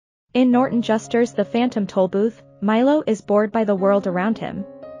In Norton Juster's The Phantom Tollbooth, Milo is bored by the world around him.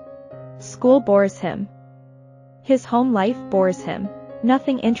 School bores him. His home life bores him.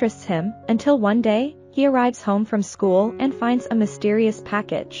 Nothing interests him, until one day, he arrives home from school and finds a mysterious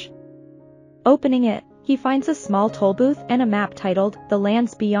package. Opening it, he finds a small tollbooth and a map titled, The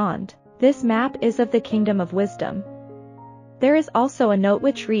Lands Beyond. This map is of the Kingdom of Wisdom. There is also a note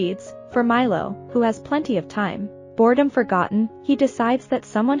which reads, for Milo, who has plenty of time. Boredom forgotten, he decides that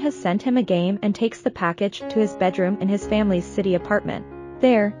someone has sent him a game and takes the package to his bedroom in his family's city apartment.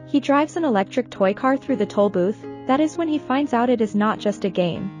 There, he drives an electric toy car through the tollbooth. That is when he finds out it is not just a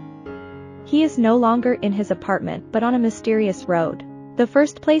game. He is no longer in his apartment but on a mysterious road. The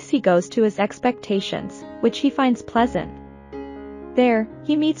first place he goes to is Expectations, which he finds pleasant. There,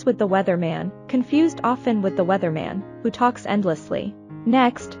 he meets with the weatherman, confused often with the weatherman, who talks endlessly.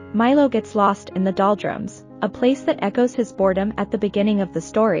 Next, Milo gets lost in the doldrums, a place that echoes his boredom at the beginning of the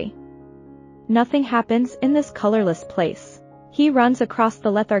story. Nothing happens in this colorless place. He runs across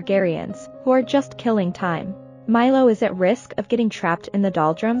the Lethargarians, who are just killing time. Milo is at risk of getting trapped in the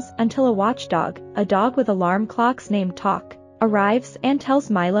doldrums until a watchdog, a dog with alarm clocks named Tock, arrives and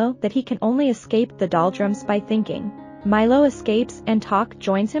tells Milo that he can only escape the doldrums by thinking. Milo escapes and Tock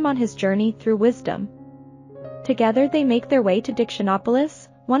joins him on his journey through wisdom. Together they make their way to Dictionopolis,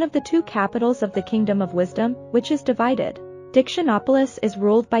 one of the two capitals of the Kingdom of Wisdom, which is divided. Dictionopolis is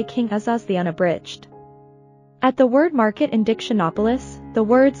ruled by King Azaz the Unabridged. At the word market in Dictionopolis, the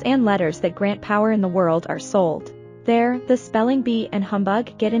words and letters that grant power in the world are sold. There, the spelling bee and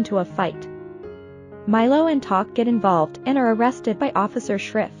Humbug get into a fight. Milo and Tock get involved and are arrested by Officer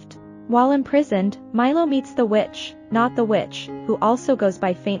Shrift. While imprisoned, Milo meets the witch, not the witch, who also goes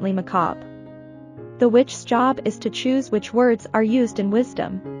by Faintly Macabre. The witch's job is to choose which words are used in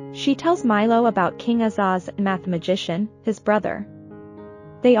wisdom. She tells Milo about King Azaz and Mathemagician, his brother.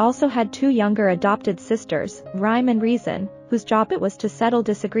 They also had two younger adopted sisters, Rhyme and Reason, whose job it was to settle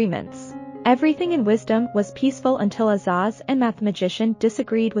disagreements. Everything in wisdom was peaceful until Azaz and Mathemagician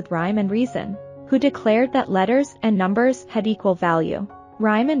disagreed with Rhyme and Reason, who declared that letters and numbers had equal value.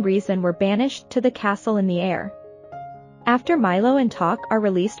 Rhyme and Reason were banished to the castle in the air. After Milo and Tock are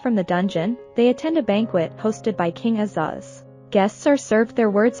released from the dungeon, they attend a banquet hosted by King Azaz. Guests are served their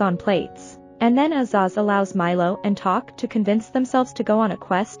words on plates, and then Azaz allows Milo and Tock to convince themselves to go on a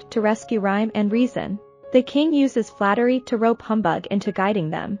quest to rescue Rhyme and Reason. The king uses flattery to rope Humbug into guiding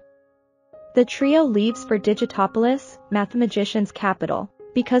them. The trio leaves for Digitopolis, Mathemagician's capital,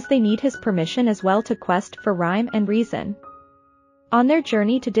 because they need his permission as well to quest for Rhyme and Reason. On their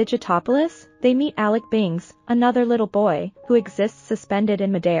journey to Digitopolis, they meet Alec Bings, another little boy, who exists suspended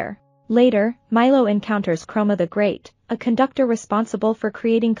in midair. Later, Milo encounters Chroma the Great, a conductor responsible for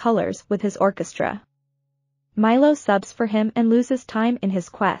creating colors with his orchestra. Milo subs for him and loses time in his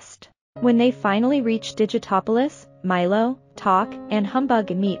quest. When they finally reach Digitopolis, Milo, Tock, and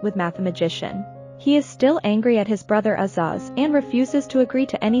Humbug meet with Mathemagician. He is still angry at his brother Azaz and refuses to agree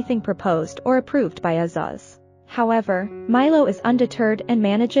to anything proposed or approved by Azaz. However, Milo is undeterred and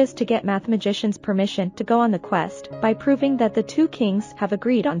manages to get Mathemagician's permission to go on the quest by proving that the two kings have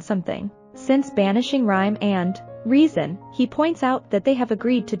agreed on something. Since banishing Rhyme and Reason, he points out that they have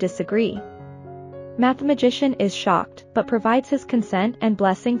agreed to disagree. Mathemagician is shocked but provides his consent and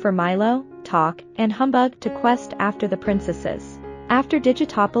blessing for Milo, Tock, and Humbug to quest after the princesses. After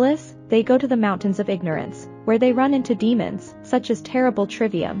Digitopolis, they go to the Mountains of Ignorance, where they run into demons, such as Terrible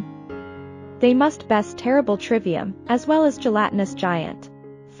Trivium. They must best Terrible Trivium, as well as Gelatinous Giant.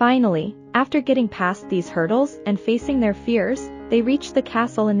 Finally, after getting past these hurdles and facing their fears, they reach the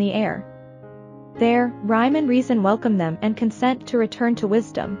castle in the air. There, Rhyme and Reason welcome them and consent to return to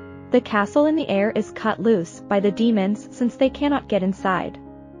wisdom. The castle in the air is cut loose by the demons since they cannot get inside.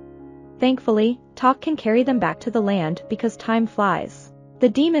 Thankfully, Tock can carry them back to the land because time flies. The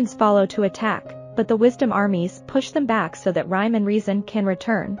demons follow to attack, but the wisdom armies push them back so that Rhyme and Reason can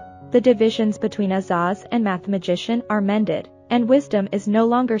return. The divisions between Azaz and Mathemagician are mended, and wisdom is no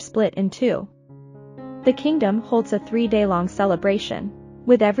longer split in two. The kingdom holds a 3-day-long celebration.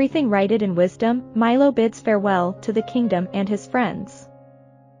 With everything righted in wisdom, Milo bids farewell to the kingdom and his friends.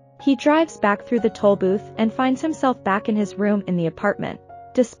 He drives back through the tollbooth and finds himself back in his room in the apartment.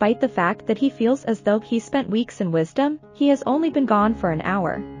 Despite the fact that he feels as though he spent weeks in wisdom, he has only been gone for an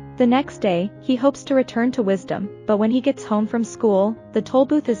hour. The next day, he hopes to return to wisdom, but when he gets home from school, the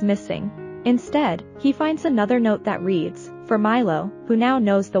tollbooth is missing. Instead, he finds another note that reads, for Milo, who now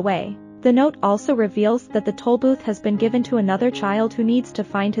knows the way. The note also reveals that the tollbooth has been given to another child who needs to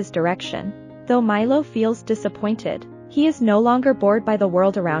find his direction. Though Milo feels disappointed, he is no longer bored by the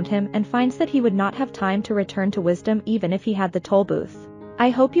world around him and finds that he would not have time to return to wisdom even if he had the tollbooth. I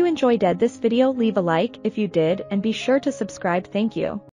hope you enjoyed this video. Leave a like if you did and be sure to subscribe. Thank you.